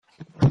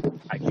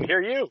can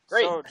hear you.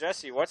 Great. So,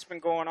 Jesse, what's been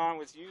going on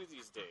with you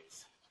these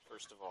days,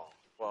 first of all,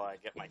 while I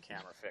get my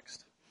camera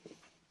fixed?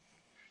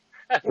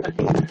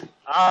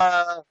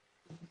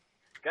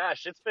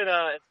 Gosh, it's been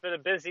a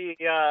busy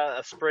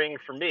spring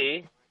for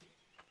me.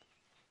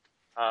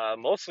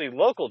 Mostly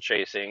local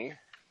chasing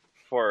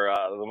for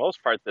the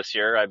most part this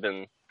year. I've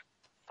been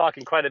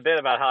talking quite a bit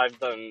about how I've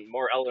done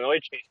more Illinois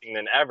chasing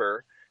than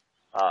ever.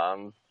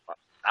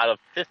 Out of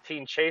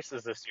 15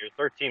 chases this year,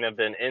 13 have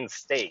been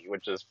in-state,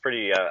 which is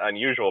pretty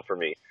unusual for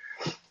me.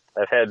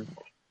 I've had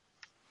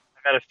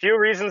a few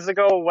reasons to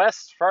go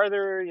west,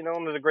 farther,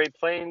 into the Great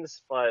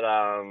Plains, but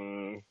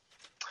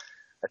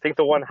I think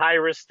the one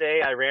high-risk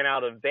day, I ran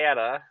out of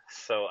data,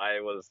 so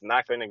I was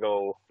not going to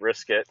go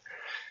risk it.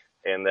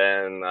 And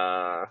then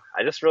I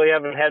just really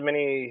haven't had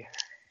many,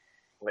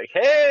 like,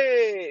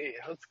 hey,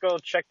 let's go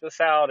check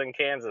this out in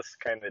Kansas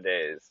kind of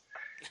days.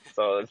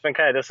 So it's been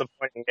kind of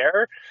disappointing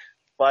there.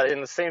 But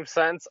in the same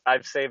sense,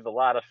 I've saved a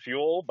lot of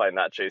fuel by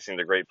not chasing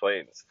the Great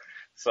Plains.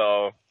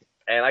 So,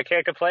 and I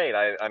can't complain.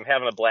 I'm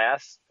having a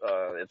blast.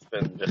 It's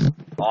been just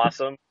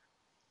awesome.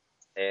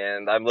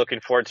 And I'm looking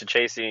forward to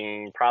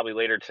chasing probably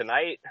later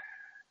tonight.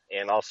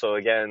 And also,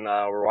 again,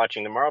 we're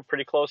watching tomorrow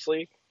pretty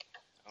closely.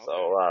 Okay.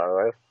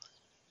 So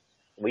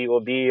we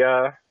will be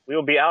out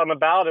and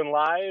about and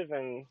live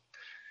and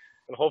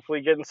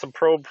hopefully getting some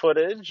probe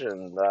footage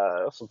and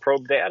some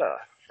probe data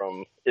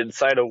from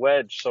inside a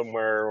wedge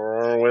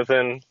somewhere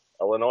within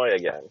Illinois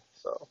again.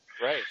 So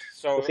right.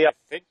 So I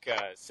think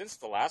since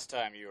the last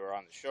time you were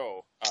on the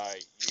show,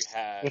 you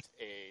had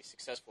a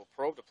successful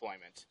probe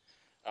deployment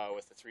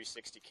with the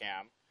 360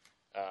 cam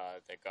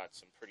that got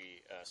some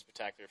pretty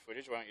spectacular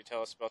footage. Why don't you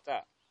tell us about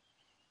that?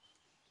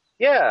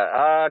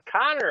 Yeah,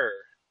 Connor.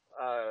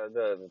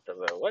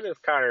 What is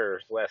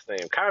Connor's last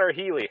name? Connor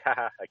Healy.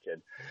 Haha, I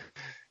kid.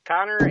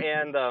 Connor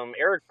and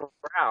Eric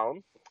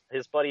Brown,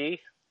 his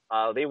buddy.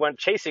 They went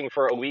chasing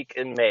for a week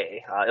in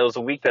May. It was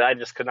a week that I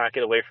just could not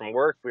get away from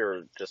work. We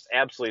were just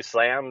absolutely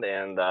slammed,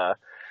 and it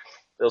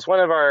was one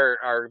of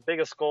our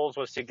biggest goals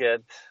was to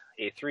get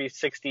a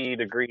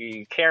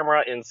 360-degree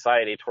camera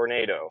inside a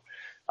tornado.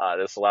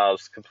 This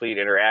allows complete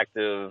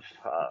interactive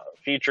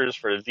features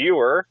for the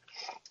viewer,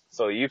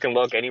 so you can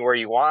look anywhere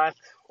you want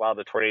while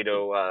the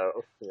tornado,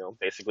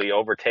 basically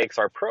overtakes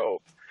our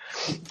probe.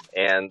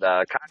 And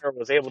Connor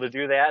was able to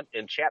do that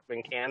in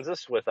Chapman,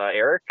 Kansas, with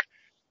Eric.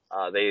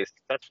 They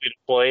successfully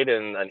deployed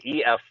in an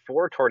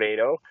EF4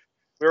 tornado.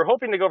 We were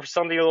hoping to go for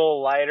something a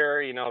little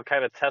lighter,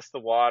 kind of test the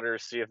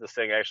waters, see if this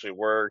thing actually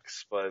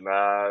works. But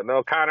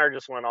no, Connor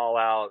just went all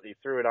out. He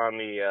threw it on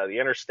the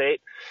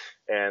interstate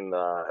and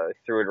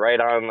threw it right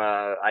on,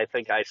 I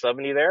think,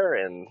 I-70 there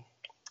and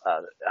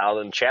out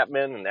in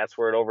Chapman, and that's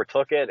where it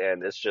overtook it.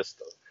 And it's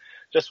just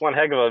one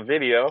heck of a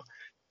video.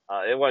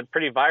 It went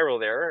pretty viral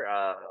there.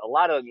 A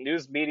lot of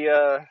news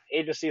media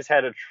agencies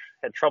had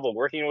trouble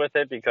working with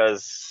it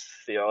because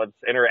it's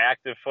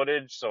interactive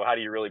footage. So how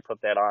do you really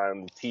put that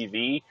on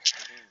TV?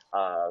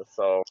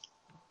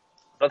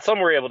 But some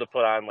were able to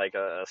put on like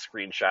a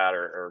screenshot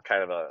or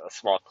kind of a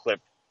small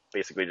clip,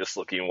 basically just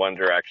looking one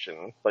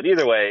direction. But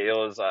either way, it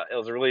was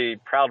a really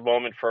proud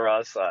moment for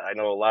us. I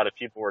know a lot of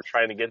people were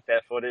trying to get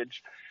that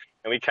footage,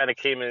 and we kind of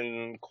came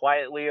in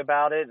quietly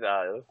about it.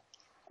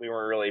 We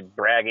weren't really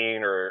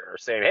bragging or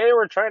saying, hey,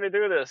 we're trying to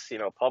do this,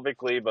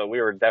 publicly, but we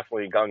were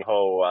definitely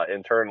gung-ho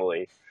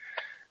internally.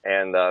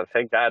 And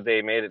thank God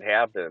they made it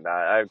happen.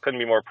 I couldn't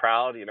be more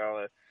proud.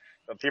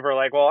 People are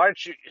like, well,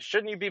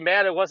 shouldn't you be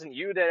mad it wasn't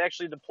you that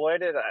actually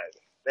deployed it?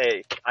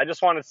 I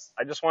just wanted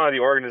the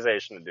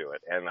organization to do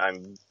it. And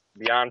I'm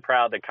beyond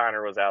proud that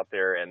Connor was out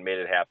there and made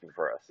it happen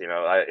for us.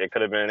 It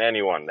could have been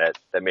anyone that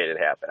made it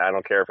happen. I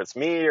don't care if it's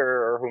me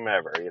or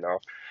whomever,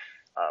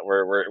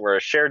 we're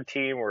a shared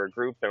team, we're a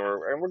group, and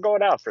we're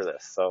going out for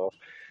this. So,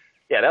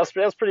 yeah, that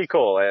was pretty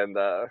cool. And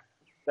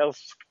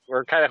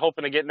we're kind of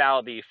hoping to get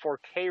now the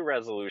 4K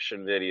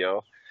resolution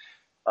video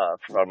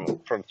from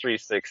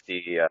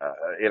 360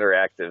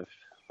 interactive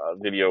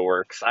video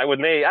works. I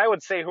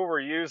would say who we're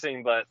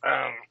using, but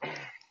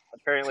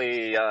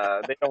apparently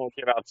they don't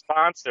give out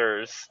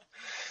sponsors.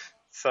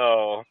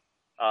 So,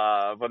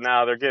 but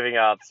now they're giving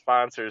out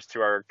sponsors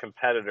to our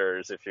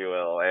competitors, if you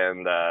will,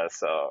 and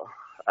so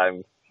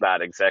I'm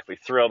not exactly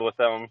thrilled with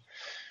them.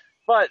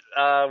 But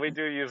we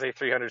do use a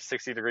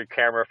 360-degree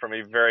camera from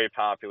a very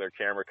popular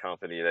camera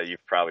company that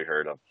you've probably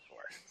heard of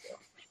before.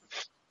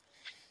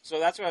 So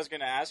that's what I was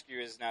going to ask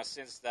you is now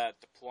since that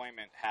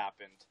deployment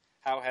happened,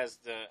 how has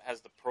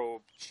the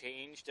probe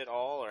changed at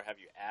all, or have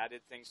you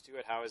added things to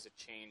it? How has it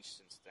changed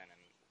since then and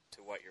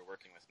to what you're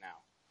working with now?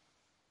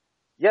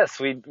 Yes,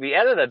 we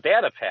added a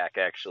data pack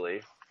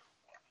actually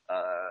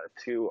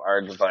to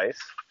our device.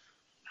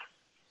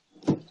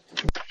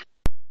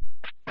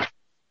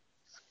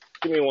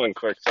 Give me one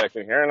quick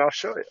second here and I'll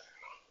show you.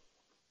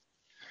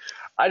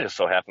 I just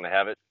so happen to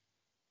have it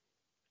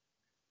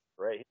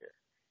right here.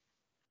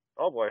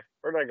 Oh boy,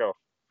 where'd I go?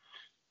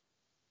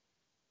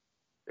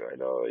 Do I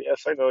know?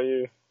 Yes, I know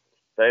you.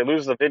 Did I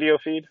lose the video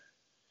feed?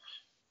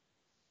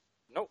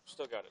 Nope,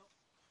 still got it.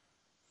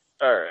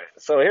 All right,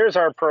 so here's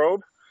our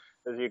probe,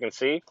 as you can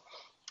see.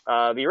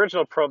 The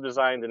original probe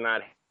design did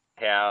not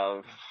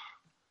have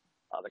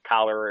the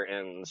collar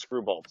and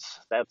screw bolts.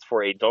 That's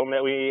for a dome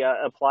that we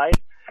applied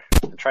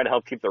to try to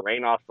help keep the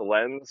rain off the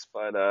lens,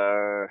 but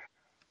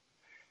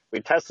we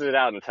tested it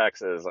out in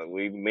Texas.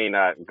 We may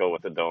not go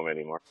with the dome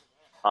anymore.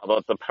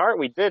 But the part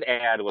we did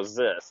add was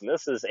this, and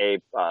this is a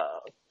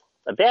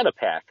data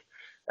pack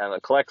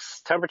that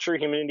collects temperature,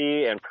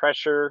 humidity, and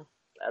pressure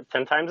at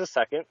 10 times a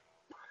second.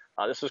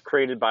 This was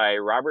created by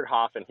Robert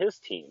Hoff and his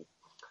team,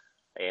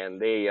 and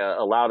they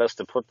allowed us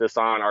to put this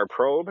on our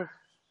probe.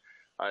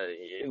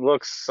 It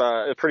looks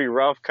pretty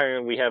rough. Kind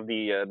of, we have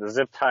the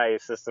zip tie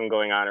system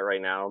going on it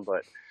right now,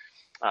 but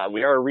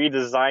we are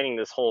redesigning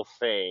this whole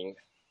thing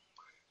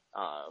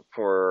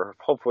for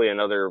hopefully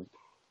another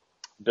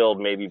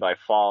build, maybe by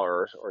fall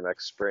or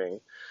next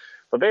spring.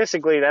 But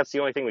basically, that's the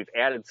only thing we've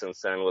added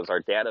since then was our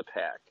data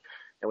pack,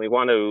 and we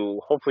want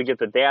to hopefully get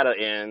the data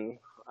in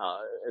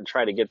and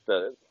try to get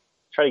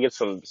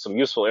some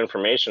useful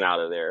information out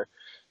of there.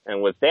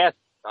 And with that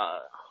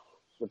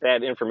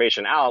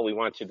information out, we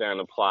want to then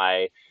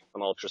apply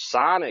an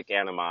ultrasonic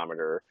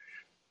anemometer,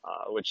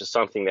 which is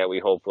something that we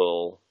hope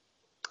will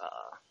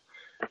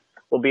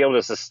be able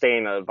to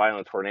sustain a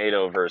violent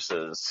tornado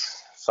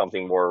versus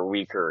something more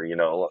weaker. You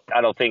know, I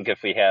don't think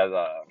if we had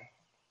a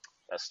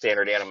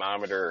standard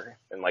anemometer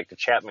in like the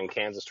Chapman,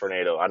 Kansas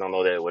tornado, I don't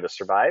know that it would have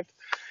survived.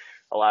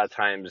 A lot of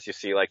times you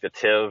see like the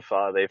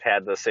TIV, they've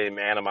had the same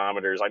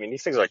anemometers. I mean,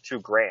 these things are like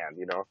 $2,000,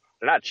 you know,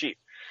 they're not cheap.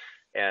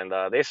 And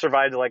they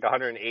survived to like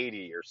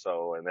 180 or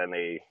so, and then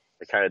they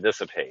kind of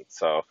dissipate.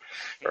 So,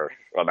 or,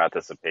 well, not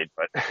dissipate,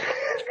 but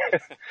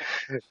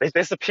they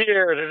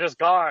disappear. They're just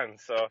gone.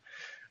 So,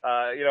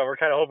 you know, we're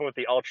kind of hoping with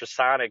the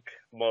ultrasonic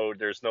mode,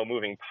 there's no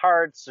moving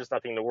parts. There's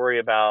nothing to worry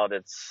about.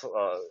 It's,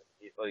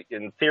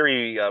 in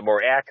theory,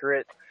 more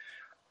accurate.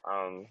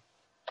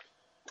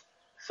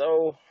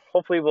 So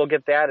hopefully we'll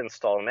get that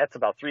installed, and that's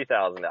about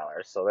 $3,000.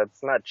 So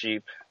that's not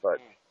cheap, but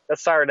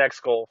that's our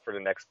next goal for the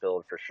next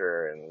build for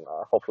sure. And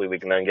hopefully we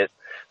can then get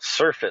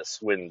surface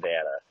wind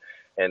data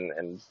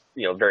and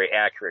you know, very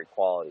accurate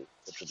quality,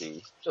 which would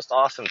be just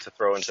awesome to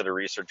throw into the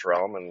research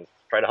realm and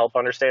try to help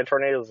understand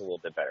tornadoes a little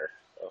bit better.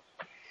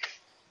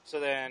 So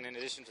then, in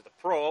addition to the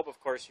probe, of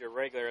course, you're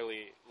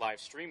regularly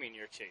live streaming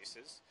your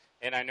chases.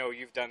 And I know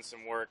you've done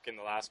some work in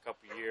the last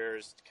couple of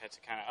years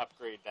to kind of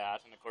upgrade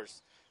that. And, of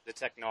course, the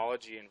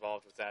technology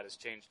involved with that has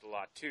changed a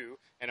lot, too.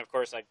 And, of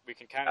course, we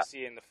can kind of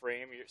see in the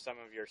frame some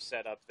of your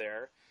setup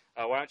there.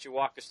 Why don't you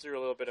walk us through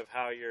a little bit of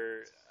how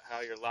your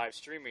live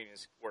streaming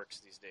works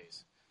these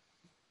days?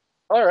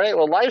 All right.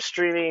 Well, live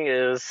streaming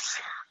is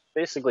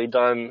basically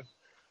done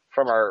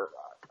from our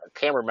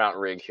camera mount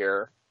rig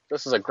here.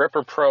 This is a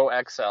Gripper Pro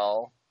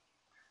XL.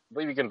 I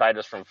believe you can buy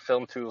this from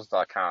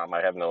filmtools.com. I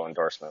have no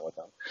endorsement with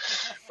them.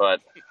 But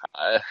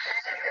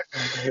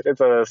it's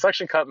a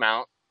suction cup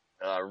mount,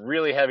 a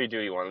really heavy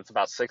duty one. It's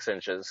about 6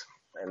 inches.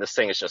 And this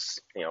thing is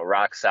just, you know,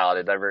 rock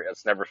solid.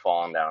 It's never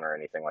fallen down or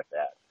anything like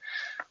that.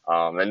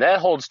 And that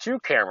holds 2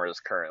 cameras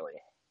currently,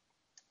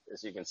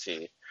 as you can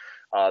see.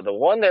 The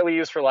one that we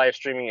use for live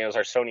streaming is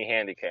our Sony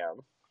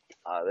Handycam.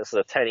 This is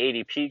a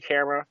 1080p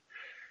camera.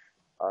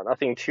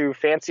 Nothing too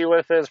fancy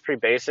with it. It's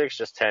pretty basic, it's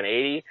just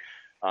 1080.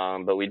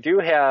 But we do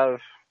have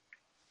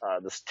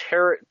this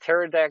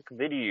Trebuchet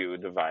video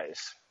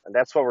device, and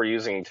that's what we're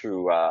using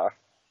to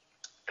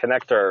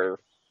connect our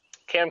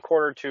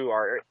camcorder to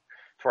our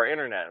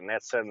internet, and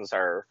that sends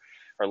our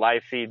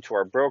live feed to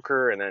our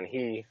broker, and then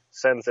he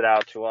sends it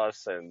out to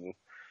us, and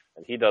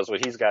he does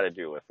what he's got to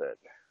do with it.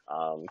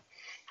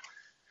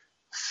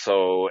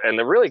 And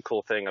the really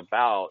cool thing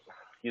about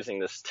using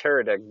this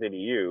Trebuchet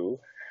video,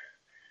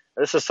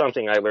 this is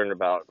something I learned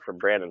about from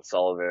Brandon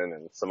Sullivan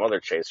and some other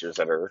chasers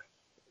that are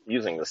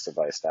using this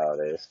device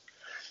nowadays.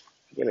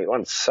 Give me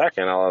 1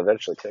 second, I'll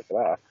eventually take it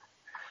off.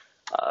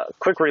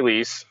 Quick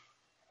release,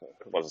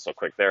 it wasn't so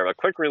quick there, but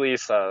quick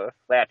release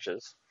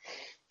latches,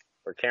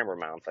 or camera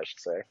mounts, I should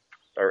say,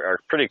 are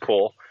pretty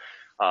cool.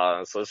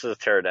 So this is a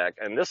Trebuchet,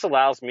 and this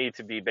allows me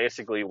to be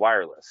basically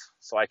wireless.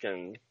 So I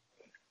can,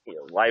 you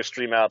know, live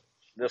stream out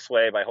this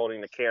way by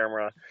holding the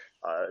camera.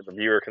 The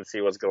viewer can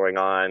see what's going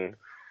on,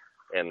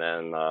 and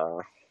then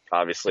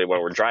obviously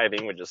when we're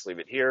driving, we just leave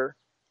it here,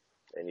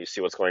 and you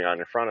see what's going on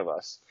in front of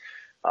us.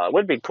 It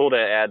would be cool to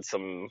add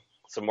some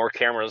more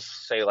cameras,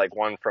 say like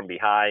one from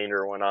behind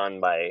or one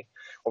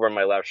over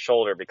my left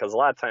shoulder, because a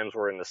lot of times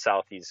we're in the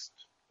southeast,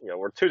 you know,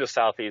 we're to the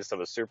southeast of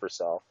a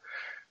supercell,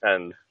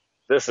 and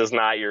this is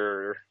not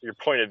your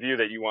point of view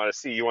that you want to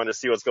see. You want to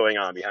see what's going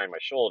on behind my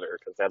shoulder,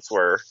 because that's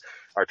where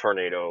our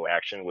tornado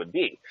action would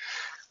be.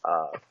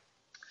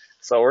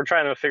 So we're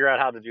trying to figure out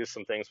how to do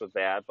some things with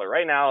that. But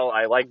right now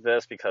I like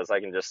this because I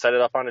can just set it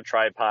up on a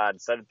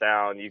tripod, set it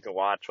down, you can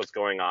watch what's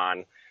going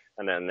on.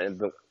 And then,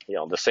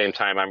 the same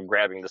time I'm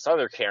grabbing this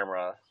other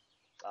camera,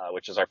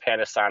 which is our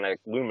Panasonic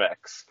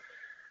Lumix.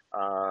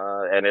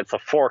 And it's a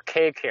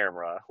 4K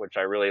camera, which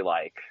I really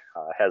like.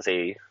 Has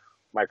a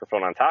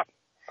microphone on top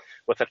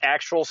with an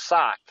actual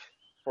sock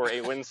for a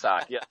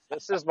windsock. Yes,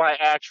 this is my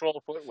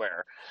actual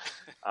footwear.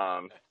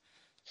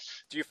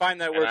 Do you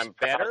find that works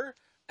better?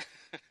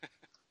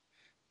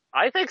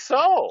 I think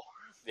so.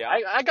 Yeah.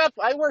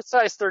 I wear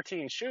size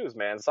 13 shoes,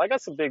 man, so I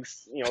got some big,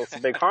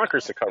 some big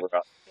honkers to cover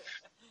up.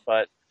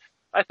 But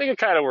I think it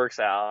kind of works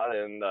out,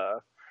 and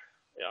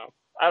you know,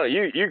 I don't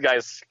know, you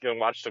guys can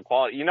watch the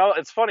quality.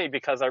 It's funny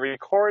because I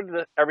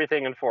record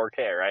everything in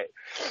 4K, right?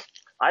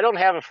 I don't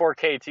have a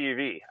 4K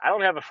TV. I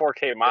don't have a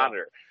 4K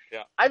monitor.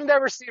 Yeah. I've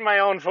never seen my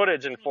own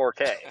footage in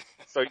 4K.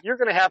 So you're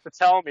going to have to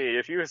tell me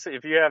if you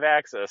have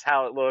access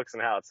how it looks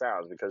and how it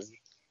sounds, because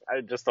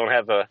I just don't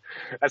have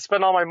I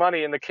spend all my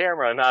money in the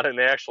camera, not in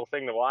the actual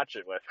thing to watch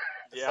it with.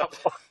 Yeah.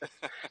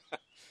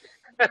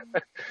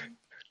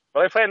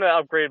 But I plan to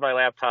upgrade my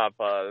laptop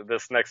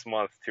this next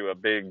month to a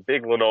big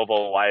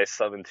Lenovo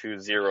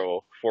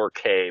Y720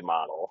 4K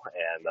model,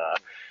 and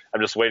I'm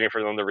just waiting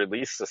for them to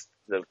release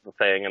the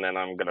thing, and then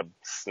I'm gonna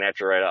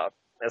snatch it right up.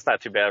 It's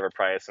not too bad of a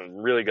price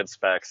and really good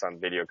specs on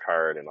video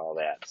card and all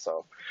that.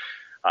 So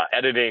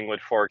editing with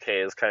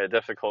 4K is kind of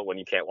difficult when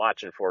you can't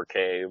watch in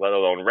 4K, let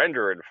alone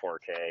render in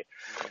 4K,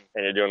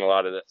 and you're doing a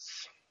lot of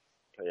this.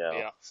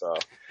 Yeah. So.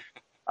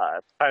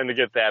 Time to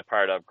get that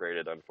part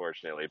upgraded,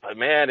 unfortunately. But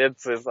man,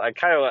 I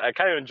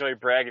kind of enjoy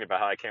bragging about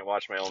how I can't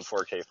watch my own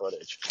 4K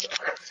footage.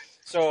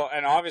 So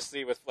and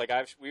obviously with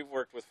we've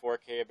worked with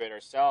 4K a bit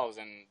ourselves,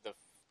 and the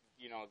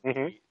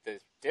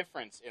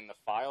difference in the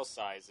file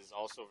size is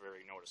also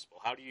very noticeable.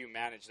 How do you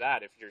manage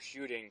that if you're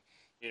shooting,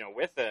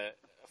 with a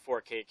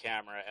 4K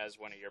camera as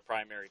one of your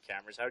primary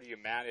cameras? How do you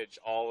manage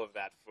all of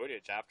that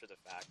footage after the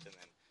fact and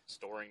then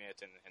storing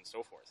it and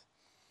so forth?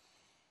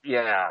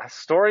 Yeah,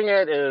 storing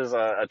it is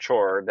a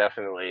chore,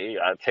 definitely.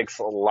 It takes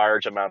a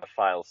large amount of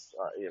files.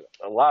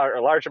 A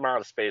large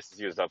amount of space is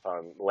used up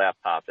on the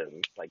laptop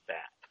and like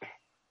that.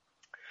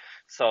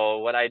 So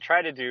what I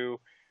try to do,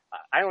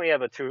 I only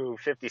have a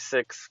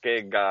 256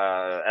 gig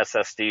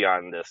SSD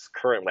on this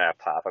current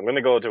laptop. I'm going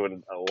to go to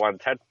a 1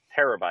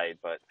 terabyte,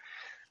 but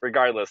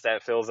regardless,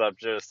 that fills up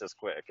just as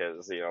quick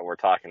as we're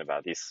talking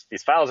about.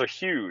 These files are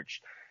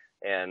huge,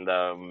 and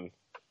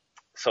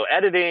so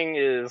editing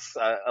is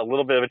a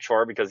little bit of a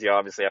chore because you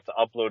obviously have to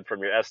upload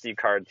from your SD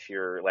card to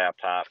your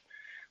laptop.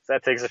 So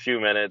that takes a few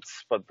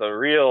minutes, but the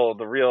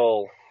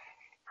real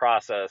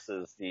process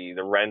is the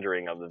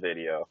rendering of the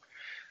video.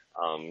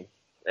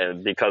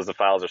 And because the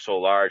files are so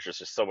large, there's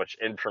just so much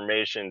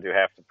information to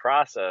have to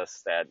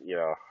process that,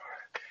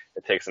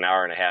 it takes an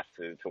hour and a half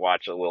to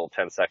watch a little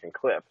 10-second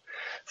clip.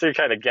 So you're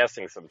kind of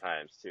guessing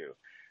sometimes too.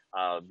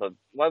 But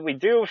what we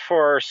do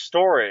for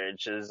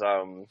storage is,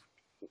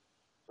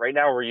 right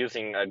now we're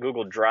using a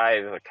Google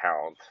Drive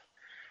account,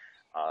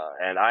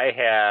 and I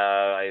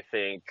have, I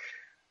think,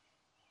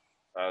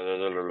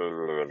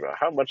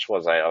 how much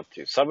was I up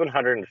to?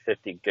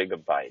 750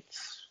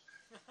 gigabytes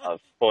of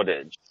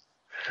footage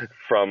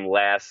from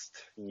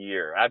last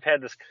year. I've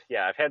had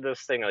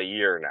this thing a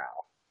year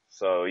now.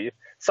 So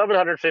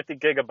 750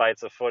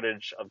 gigabytes of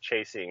footage of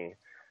chasing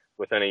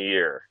within a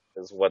year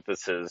is what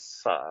this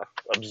has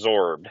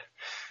absorbed.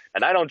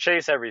 And I don't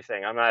chase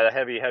everything. I'm not a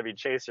heavy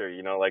chaser,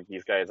 like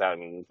these guys out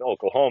in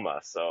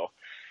Oklahoma. So,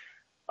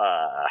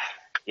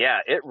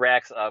 it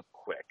racks up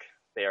quick.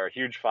 They are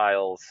huge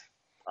files.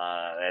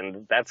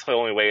 And that's the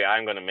only way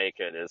I'm going to make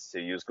it is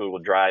to use Google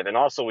Drive. And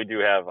also we do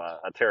have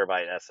a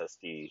terabyte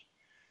SSD,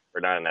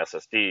 or not an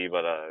SSD,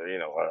 but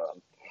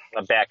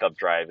a backup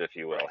drive, if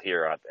you will,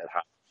 here at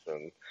house.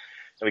 And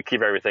we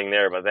keep everything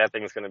there, but that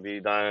thing's going to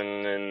be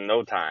done in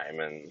no time.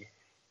 And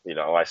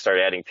I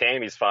started adding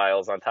Tammy's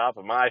files on top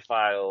of my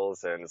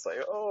files, and it's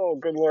like, oh,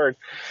 good Lord.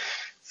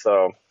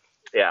 So,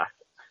 yeah,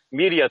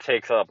 media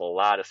takes up a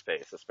lot of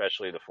space,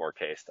 especially the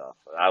 4K stuff.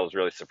 I was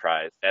really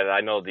surprised. And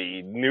I know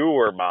the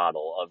newer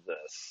model of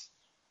this,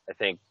 I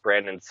think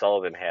Brandon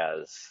Sullivan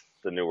has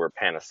the newer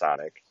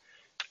Panasonic.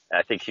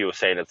 I think he was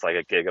saying it's like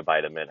a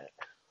gigabyte a minute.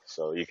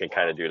 So you can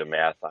kind of do the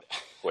math on how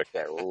quick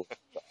that rules.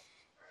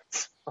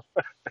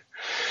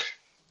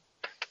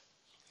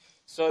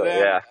 So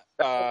then,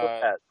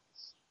 yeah.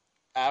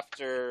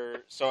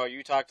 So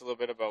you talked a little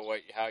bit about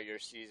how your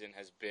season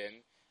has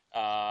been.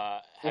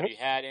 Have you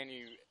had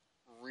any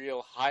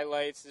real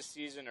highlights this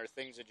season, or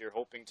things that you're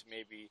hoping to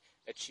maybe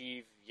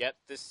achieve yet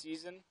this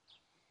season?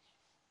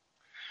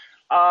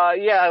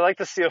 I like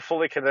to see a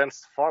fully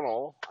condensed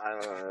funnel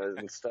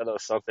instead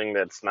of something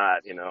that's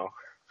not,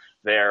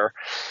 there.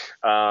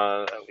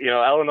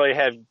 Illinois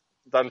had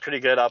done pretty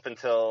good up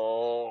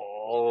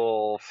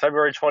until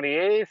February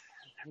 28th.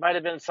 It might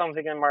have been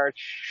something in March.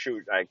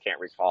 Shoot, I can't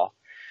recall.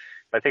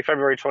 I think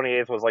February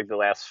 28th was like the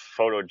last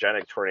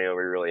photogenic tornado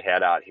we really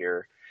had out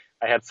here.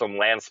 I had some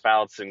land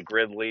spouts and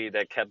Gridley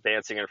that kept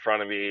dancing in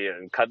front of me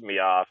and cutting me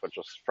off, which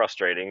was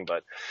frustrating,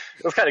 but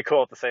it was kind of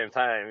cool at the same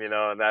time, and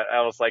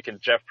I was like in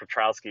Jeff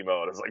Petrowski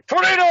mode. It was like,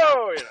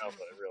 tornado! But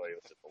it really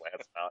was just a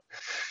land spout.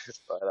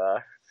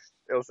 But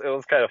it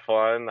was kind of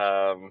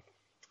fun.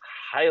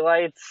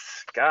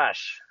 Highlights,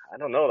 gosh, I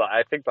don't know.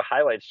 I think the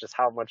highlights just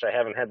how much I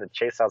haven't had to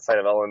chase outside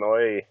of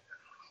Illinois,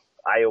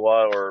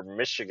 Iowa, or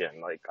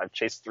Michigan. Like, I've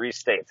chased 3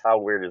 states. How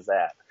weird is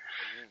that?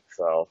 Mm-hmm.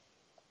 So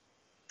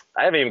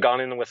I haven't even gone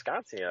into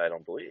Wisconsin yet, I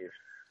don't believe.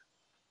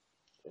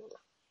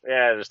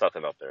 Yeah, there's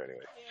nothing up there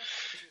anyway.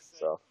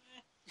 So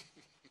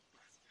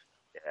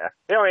Yeah,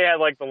 they only had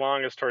like the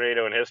longest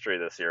tornado in history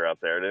this year up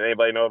there. Did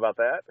anybody know about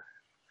that?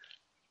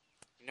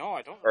 No,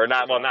 I don't Or remember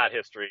not? Well, that. not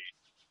history.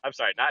 I'm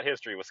sorry, not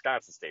history.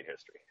 Wisconsin state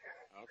history.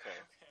 Okay.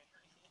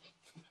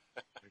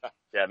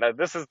 Yeah, no,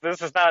 this is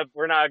not.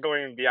 We're not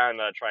going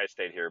beyond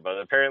tri-state here, but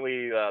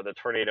apparently the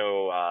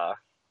tornado, I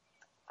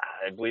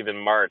believe in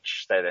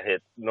March, that it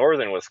hit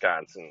northern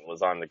Wisconsin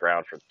was on the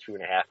ground for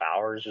 2.5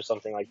 hours or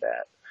something like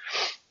that.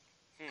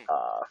 Hmm.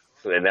 Uh,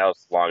 and that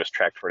was the longest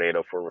track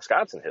tornado for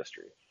Wisconsin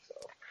history. So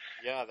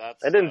Yeah, it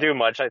that's didn't do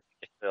much. I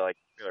think like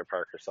Trailer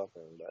Park or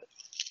something, but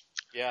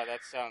yeah,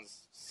 that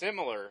sounds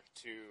similar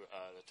to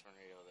the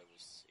tornado that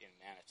was in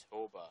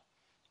Manitoba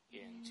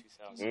in mm.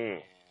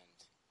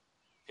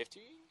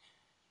 2015.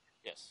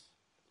 Yes,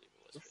 I believe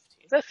it was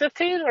 15. Is that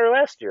 15 or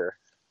last year?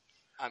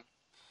 I'm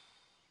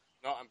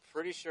no, I'm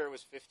pretty sure it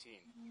was 15.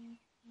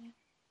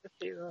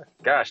 15?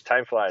 Gosh,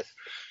 time flies.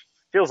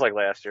 Feels like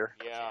last year.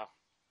 Yeah,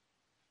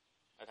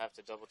 I'd have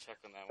to double check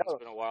on that one.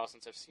 It's been a while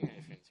since I've seen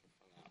anything from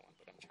that one,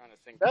 but I'm trying to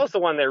think. That was the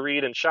one that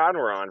Reed and Sean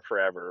were on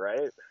forever,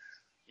 right?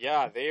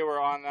 Yeah, they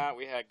were on that.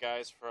 We had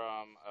guys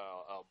from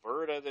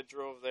Alberta that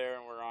drove there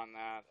and were on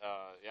that.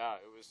 Yeah,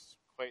 it was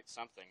quite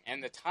something.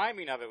 And the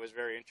timing of it was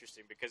very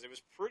interesting because it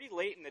was pretty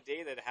late in the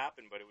day that it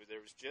happened, but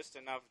there was just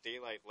enough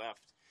daylight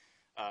left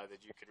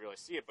that you could really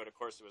see it. But of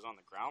course, it was on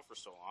the ground for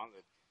so long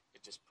that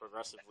it just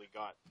progressively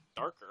got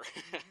darker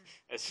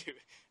as it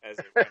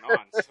went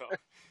on. So,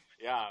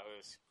 yeah,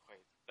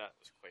 that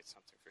was quite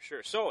something for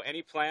sure. So,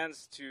 any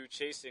plans to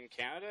chase in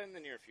Canada in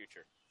the near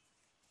future?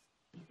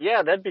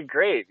 Yeah, that'd be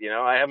great.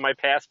 I have my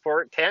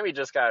passport. Tammy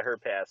just got her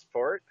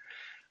passport.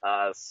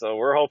 So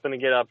we're hoping to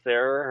get up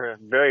there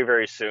very,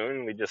 very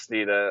soon. We just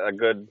need a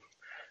good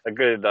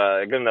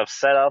enough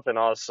setup and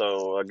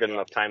also a good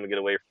enough time to get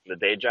away from the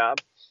day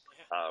job.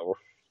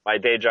 My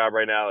day job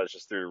right now is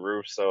just through the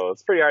roof, so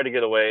it's pretty hard to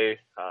get away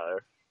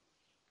for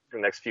the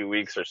next few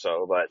weeks or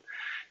so. But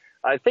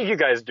I think you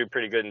guys do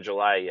pretty good in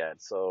July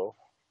yet, so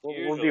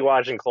we'll be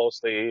watching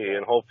closely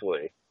and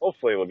hopefully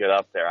we'll get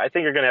up there. I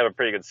think you're going to have a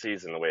pretty good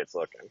season the way it's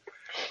looking.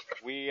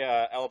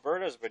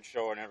 Alberta's been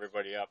showing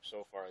everybody up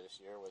so far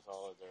this year with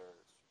all of their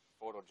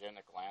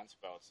photogenic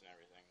landspouts and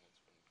everything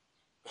that's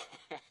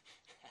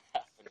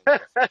been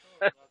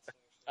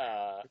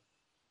happening.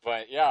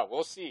 But yeah,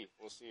 we'll see.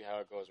 We'll see how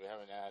it goes. We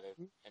haven't had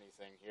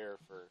anything here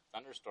for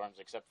thunderstorms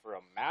except for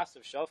a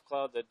massive shelf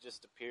cloud that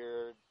just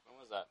appeared. When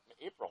was that?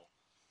 April.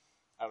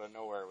 Out of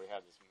nowhere, we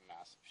had this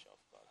massive shelf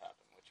cloud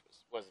happen, which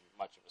wasn't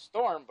much of a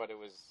storm, but it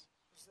was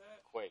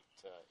quite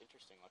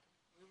interesting looking.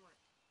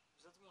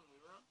 Was that the one we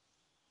were on?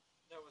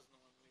 That wasn't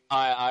the one we.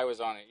 I was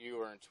on it. You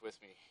weren't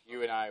with me.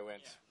 You and I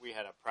went. Yeah. We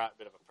had a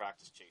bit of a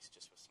practice chase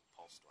just with some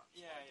pulse storms.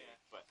 Yeah.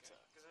 But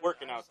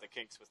working out the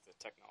kinks with the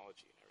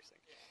technology and everything.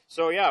 Yeah.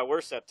 So yeah,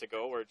 we're set to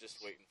go. We're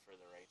just waiting for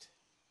the right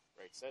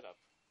setup.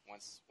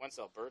 Once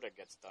Alberta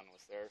gets done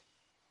with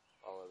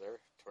all of their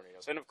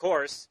tornadoes, and of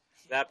course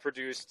that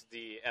produced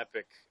the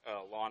epic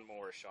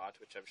lawnmower shot,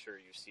 which I'm sure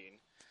you've seen.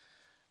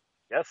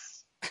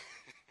 Yes.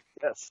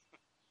 Yes.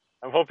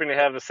 I'm hoping to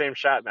have the same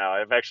shot now.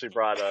 I've actually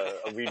brought a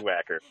weed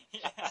whacker.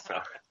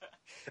 So.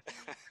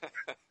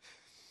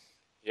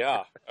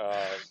 Yeah,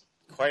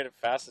 quite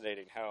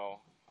fascinating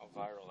how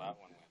viral that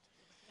one went.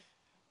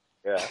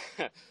 Yeah.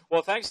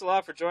 Well, thanks a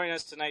lot for joining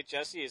us tonight,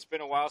 Jesse. It's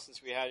been a while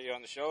since we had you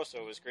on the show, so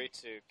it was great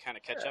to kind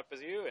of catch up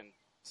with you and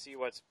see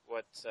what's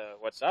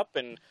up,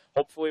 and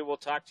hopefully we'll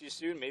talk to you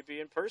soon, maybe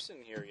in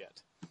person here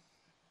yet.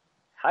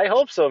 I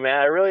hope so,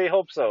 man. I really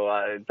hope so.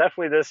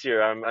 Definitely this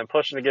year. I'm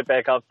pushing to get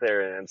back up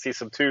there and see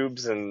some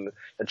tubes and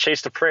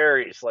chase the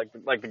prairies like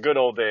the good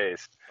old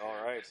days.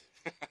 All right.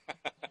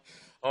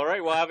 All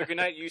right. Well, have a good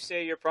night. You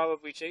say you're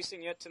probably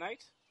chasing yet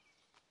tonight?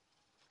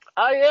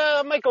 Yeah,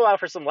 I might go out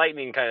for some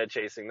lightning kind of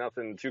chasing.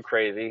 Nothing too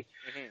crazy.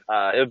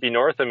 Mm-hmm. It would be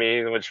north of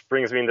me, which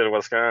brings me into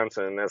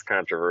Wisconsin. That's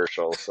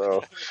controversial.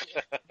 So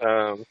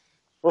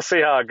we'll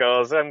see how it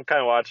goes. I'm kind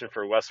of watching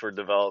for westward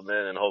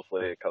development, and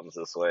hopefully it comes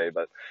this way.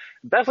 But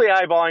definitely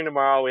eyeballing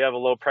tomorrow. We have a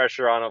low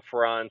pressure on up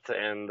front,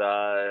 and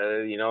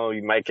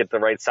you might get the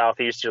right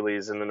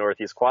southeasterlies in the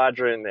northeast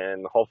quadrant,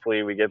 and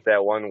hopefully we get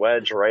that one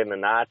wedge right in the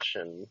notch,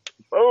 and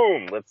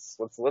boom! Let's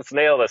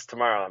nail this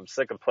tomorrow. I'm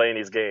sick of playing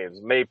these games.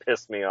 It may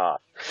piss me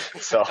off.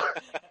 So.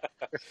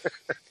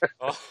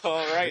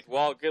 All right.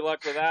 Well, good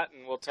luck with that,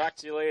 and we'll talk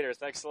to you later.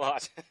 Thanks a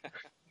lot.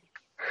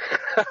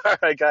 All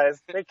right,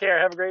 guys. Take care.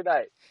 Have a great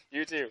night.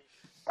 You too.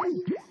 All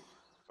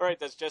right,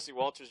 that's Jesse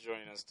Walters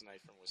joining us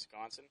tonight from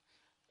Wisconsin.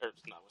 Or,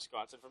 not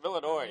Wisconsin, from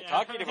Illinois. Yeah.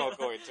 Talking about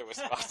going to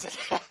Wisconsin.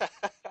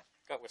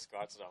 Got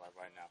Wisconsin on my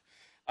mind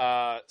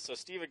now. So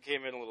Steven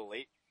came in a little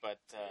late, but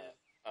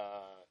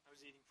I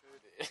was eating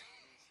food.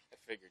 I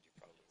figured you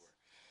probably were.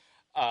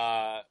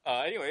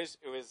 Anyways,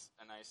 it was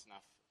a nice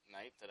enough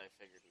night that I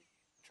figured we'd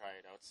try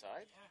it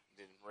outside. Yeah.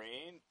 It didn't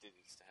rain.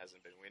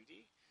 Hasn't been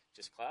windy.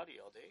 Just cloudy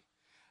all day.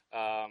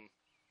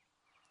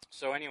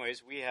 So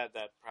anyways, we had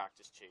that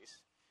practice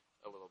chase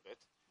a little bit,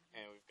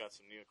 and we've got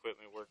some new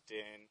equipment worked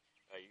in.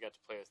 You got to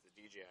play with the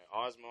DJI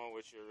Osmo,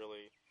 which you're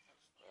really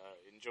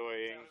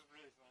enjoying. That was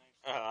really fun,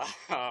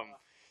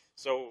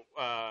 actually.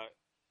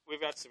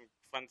 we've got some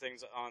fun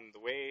things on the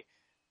way.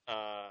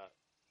 And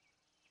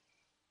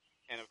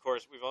of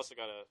course, we've also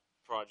got a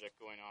project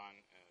going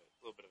on,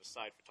 a little bit of a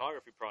side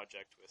photography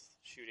project with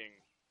shooting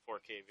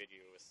 4K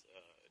video with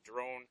a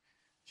drone,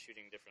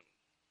 shooting different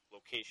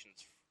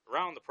locations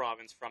around the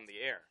province from the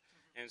air.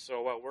 And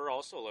so what we're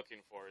also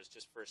looking for is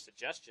just for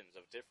suggestions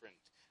of different,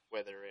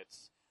 whether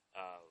it's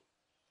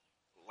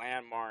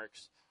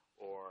landmarks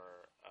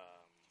or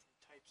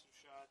Types of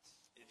shots.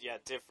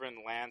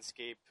 different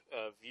landscape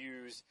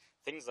views,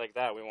 things like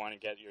that. We want to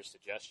get your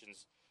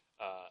suggestions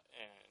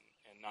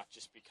and not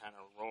just be kind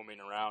of roaming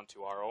around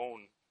to our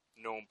own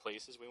known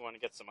places. We want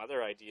to get some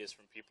other ideas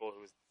from people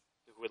who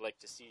would like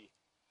to see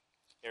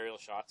aerial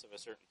shots of a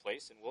certain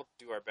place, and we'll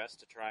do our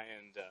best to try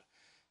and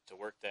to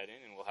work that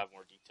in, and we'll have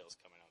more details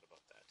coming out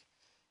about that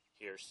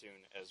here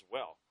soon as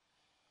well.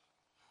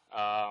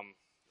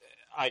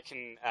 I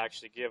can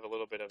actually give a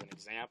little bit of an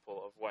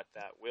example of what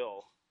that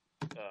will,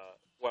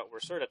 what we're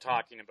sort of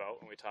talking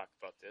about when we talk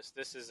about this.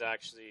 This is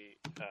actually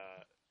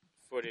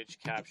footage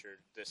captured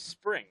this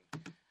spring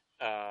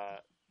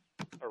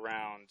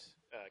around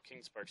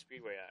Kings Park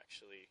Speedway,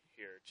 actually,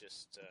 here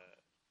just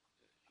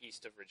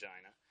east of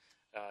Regina.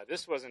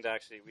 This wasn't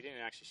actually, we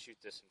didn't actually shoot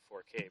this in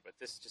 4K, but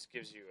this just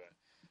gives you a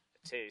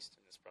taste,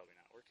 and it's probably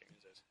not working,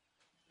 is it?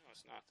 No,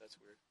 it's not. That's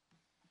weird.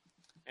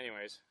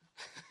 Anyways.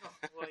 Oh,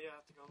 well, you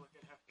have to go look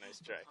it up. Nice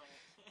try.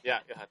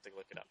 Yeah, you'll have to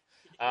look it up.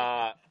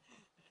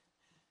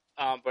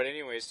 But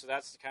anyways, so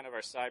that's kind of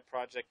our side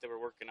project that we're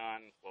working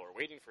on while we're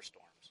waiting for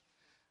storms.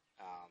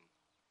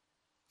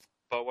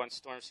 But once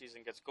storm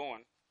season gets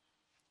going,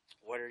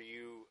 what are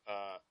you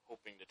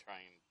hoping to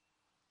try and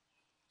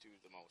do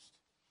the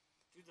most?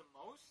 Do the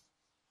most?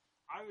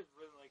 I would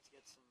really like to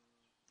get some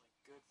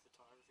good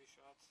photography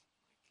shots,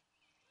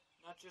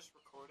 not just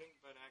recording,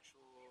 but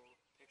actual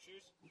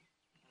pictures.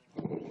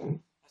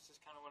 That's just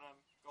kind of what I'm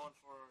going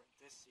for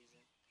this season.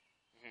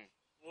 Mm-hmm.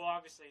 Well,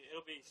 obviously,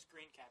 it'll be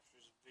screen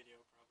captures of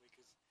video, probably,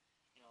 because,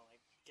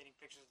 getting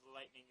pictures of the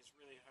lightning is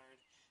really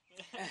hard.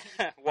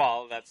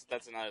 Well, that's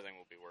another thing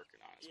we'll be working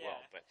on as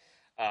well. But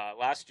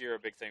last year,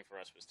 a big thing for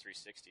us was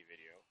 360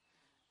 video.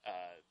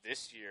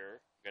 This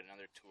year, we've got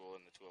another tool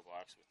in the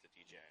toolbox with the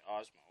DJI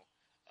Osmo.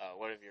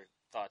 What have your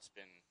thoughts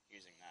been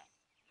using that?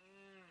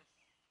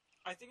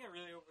 I think it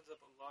really opens up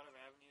a lot of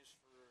avenues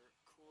for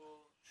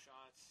cool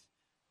shots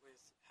with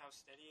how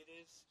steady it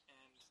is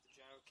and the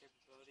gyro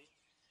capability.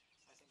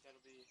 I think that'll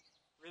be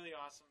really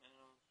awesome, and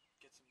it'll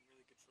get some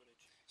really good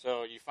footage.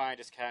 So you find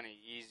it's kind of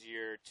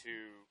easier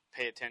to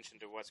pay attention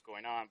to what's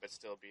going on, but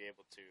still be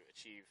able to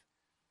achieve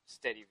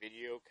steady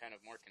video kind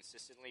of more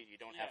consistently. You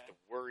don't have to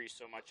worry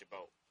so much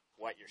about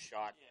what your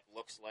shot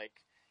looks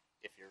like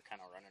if you're kind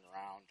of running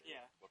around or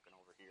looking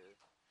over here.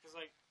 Because,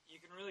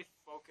 you can really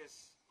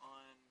focus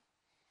on...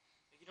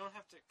 you don't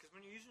have to... Because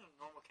when you're using a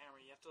normal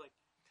camera, you have to,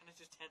 kind of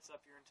just tense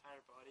up your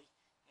entire body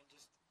and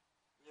just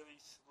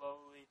really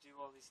slowly do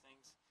all these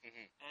things.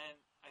 Mm-hmm. And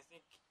I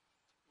think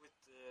with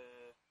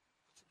the...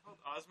 What's it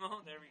called?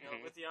 Osmo? There we go.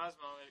 Mm-hmm. With the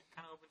Osmo, it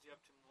kind of opens you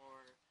up to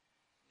more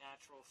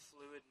natural,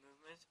 fluid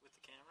movement with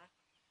the camera.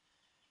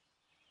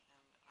 And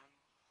I'm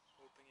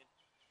hoping it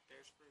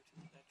bears fruit.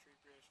 That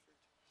tree bears fruit.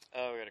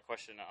 We got a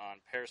question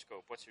on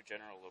Periscope. What's your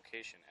general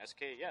location?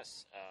 SK,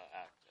 yes,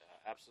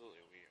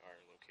 absolutely. We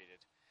are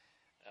located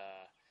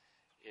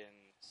in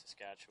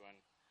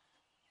Saskatchewan,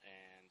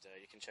 and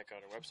you can check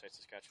out our website,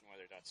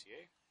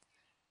 saskatchewanweather.ca.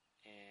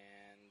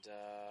 And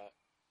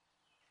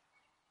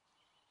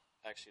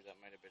actually,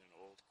 that might have been an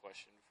old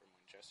question from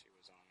when Jesse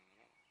was on.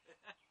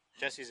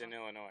 Jesse's in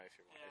Illinois, if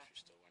you're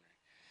still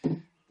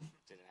wondering.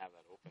 Didn't have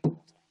that open the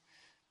whole time.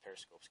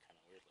 Periscope's kind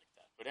of weird like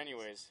that. But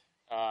anyways,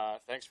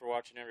 thanks for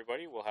watching,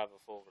 everybody. We'll have a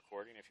full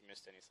recording if you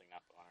missed anything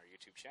up on our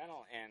YouTube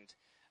channel, and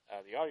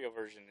the audio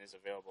version is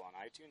available on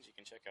iTunes. You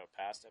can check out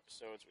past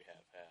episodes. We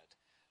have had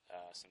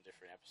some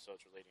different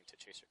episodes relating to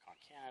ChaserCon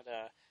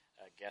Canada,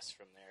 guests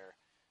from there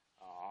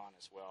on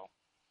as well,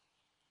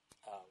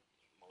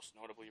 most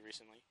notably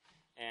recently.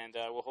 And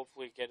we'll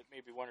hopefully get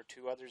maybe one or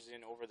two others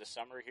in over the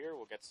summer here.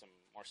 We'll get some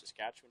more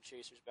Saskatchewan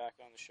chasers back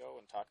on the show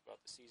and talk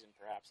about the season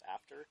perhaps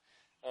after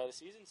the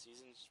seasons.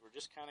 We're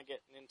just kind of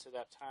getting into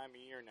that time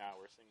of year now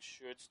where things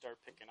should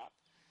start picking up.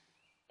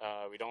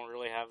 We don't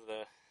really have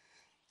the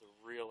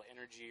real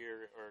energy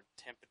or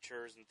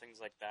temperatures and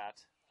things like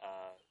that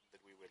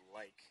that we would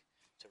like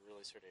to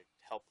really sort of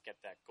help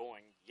get that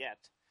going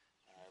yet,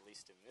 at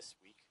least in this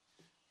week.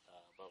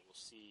 But we'll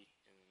see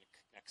in the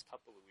next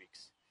couple of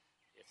weeks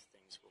if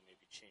things will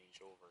maybe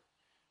change over,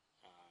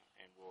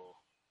 and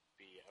we'll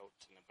be out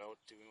and about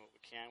doing what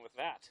we can with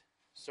that.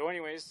 So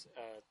anyways,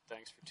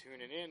 thanks for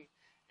tuning in,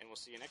 and we'll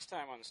see you next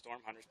time on the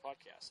Storm Hunters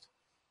Podcast.